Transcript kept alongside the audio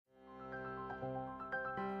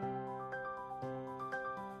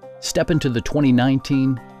Step into the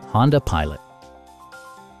 2019 Honda Pilot.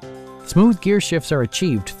 Smooth gear shifts are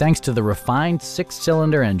achieved thanks to the refined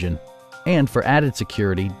 6-cylinder engine. And for added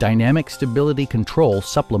security, dynamic stability control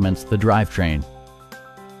supplements the drivetrain.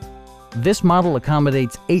 This model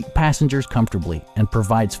accommodates 8 passengers comfortably and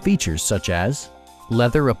provides features such as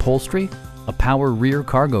leather upholstery, a power rear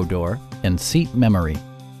cargo door, and seat memory.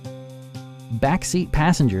 Backseat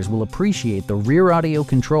passengers will appreciate the rear audio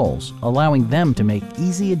controls, allowing them to make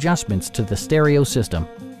easy adjustments to the stereo system.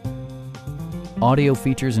 Audio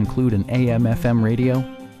features include an AM/FM radio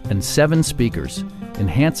and 7 speakers,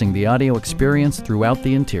 enhancing the audio experience throughout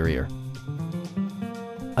the interior.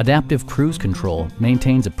 Adaptive Cruise Control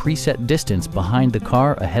maintains a preset distance behind the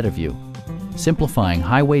car ahead of you, simplifying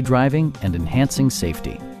highway driving and enhancing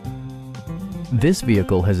safety. This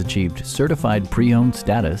vehicle has achieved certified pre-owned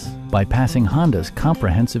status by passing Honda's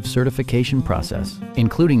comprehensive certification process,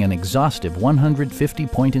 including an exhaustive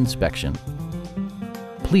 150-point inspection.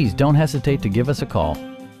 Please don't hesitate to give us a call.